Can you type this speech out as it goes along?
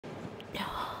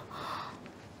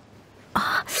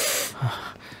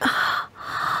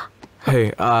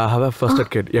Hey, I have a first aid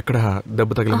kit. ఎక్కడ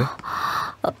దెబ్బ తగిలింది?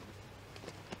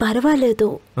 పర్వాలేదు.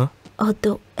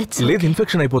 వద్దు. లేదు,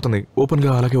 ఇన్ఫెక్షన్ అయిపోతుంది ఓపెన్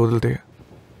గా అలాగే వదిలితే.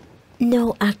 No,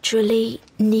 actually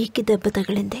నీకి దెబ్బ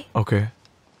తగిలింది. ఓకే.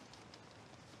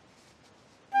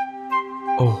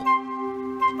 ఓ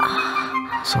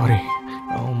సారీ.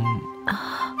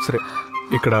 సరే,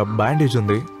 ఇక్కడ బ్యాండేజ్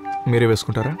ఉంది, మీరే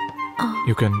వేసుకుంటారా?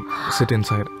 You can SIT in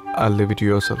side. I'll leave it to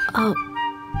yourself.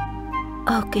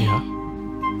 Okay.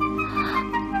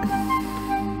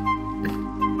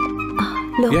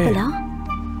 లోపల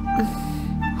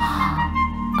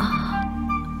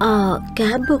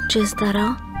క్యాబ్ బుక్ చేస్తారా?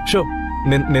 షూర్,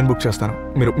 నేను బుక్ చేస్తాను.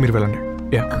 మీరు వెళ్ళండి.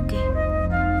 యా. ఓకే.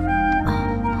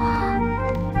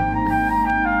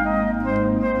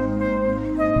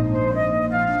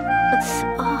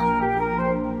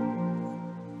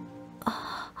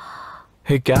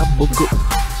 హే, క్యాబ్ బుక్.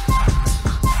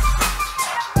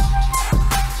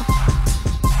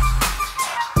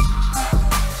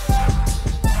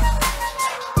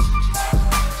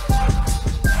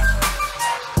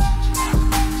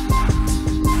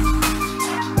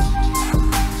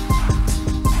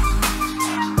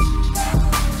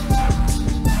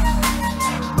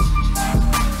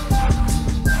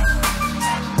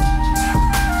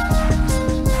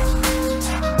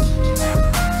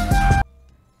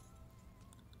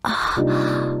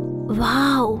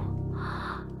 వావ్,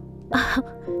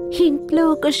 ఇంట్లో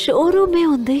ఒక షోరూమే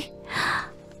ఉంది.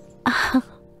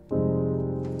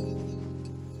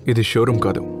 ఇది షోరూమ్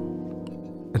కాదు,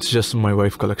 it's just my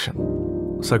wife collection.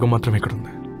 సగం మాత్రం ఇక్కడ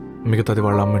ఉంది, మిగతాది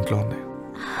వాళ్ళ అమ్మ ఇంట్లో ఉంది.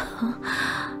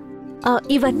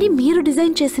 ఇవన్నీ మీరు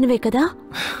డిజైన్ చేసినవే కదా?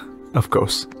 Of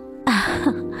course.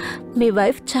 మీ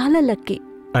వైఫ్ చాలా lucky.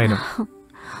 I know.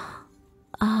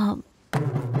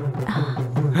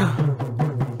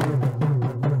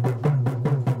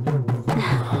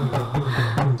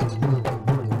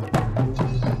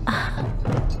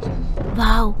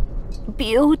 Wow,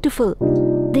 beautiful.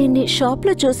 దీన్ని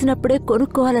షాప్లో చూసినప్పుడే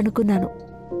కొనుక్కోవాలనుకున్నాను.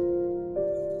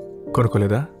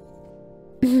 కొనుక్కోలేదా?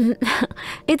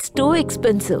 It's too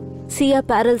expensive. Chia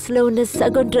parallels లో ఉన్న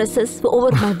సగం dresses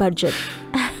over my budget.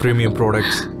 Premium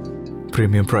products,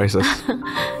 premium prices.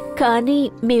 కానీ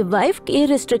మీ వైఫ్ కి ఏ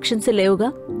రెస్ట్రిక్షన్స్ లేవుగా?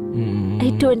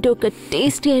 ఇటువంటి ఒక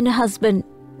టేస్టీ అయిన హస్బెండ్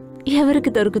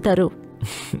ఎవరికి దొరుకుతారు?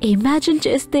 ఇమాజిన్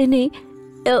చేస్తేనే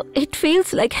it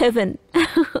feels like heaven.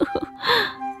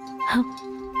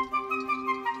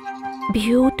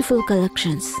 Beautiful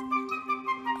collections.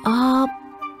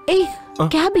 A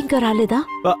cab ఇంకా రాలేదా?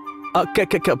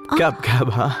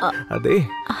 క్యాబ్ అదే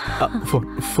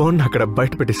ఫోన్ అక్కడ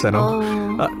బయట పెట్టిస్తాను.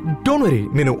 డోంట్ వరీ,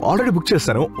 నేను ఆల్రెడీ బుక్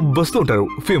చేస్తాను. వస్తూ ఉంటారు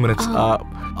ఫ్యూ మినిట్స్.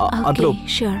 అందులో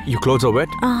you close hour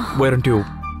wet. Why don't you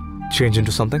change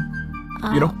into something,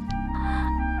 you know?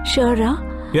 షూరా?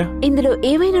 Yeah. ఇందులో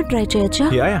ఏమైనా ట్రై చేయొచ్చా?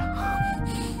 Yeah yeah.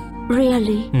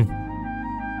 రియల్లీ?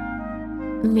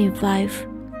 మీ వైఫ్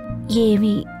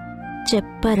ఏమి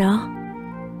చెప్పరా?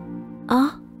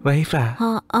 వైఫా?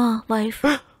 వైఫ్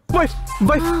వైఫ్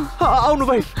వైఫ్ అవును,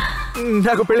 వైఫ్.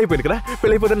 నాకు పెళ్ళైపోయింది కదా,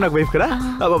 పెళ్ళైపోతే నాకు వైఫ్ కదా.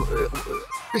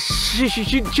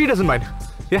 She doesn't mind.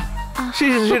 Yeah, she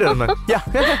doesn't mind. Yeah.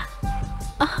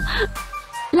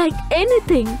 Like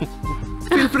anything.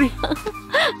 Feel free.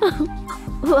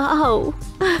 Wow.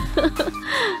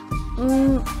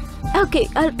 Okay,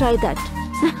 I'll try that.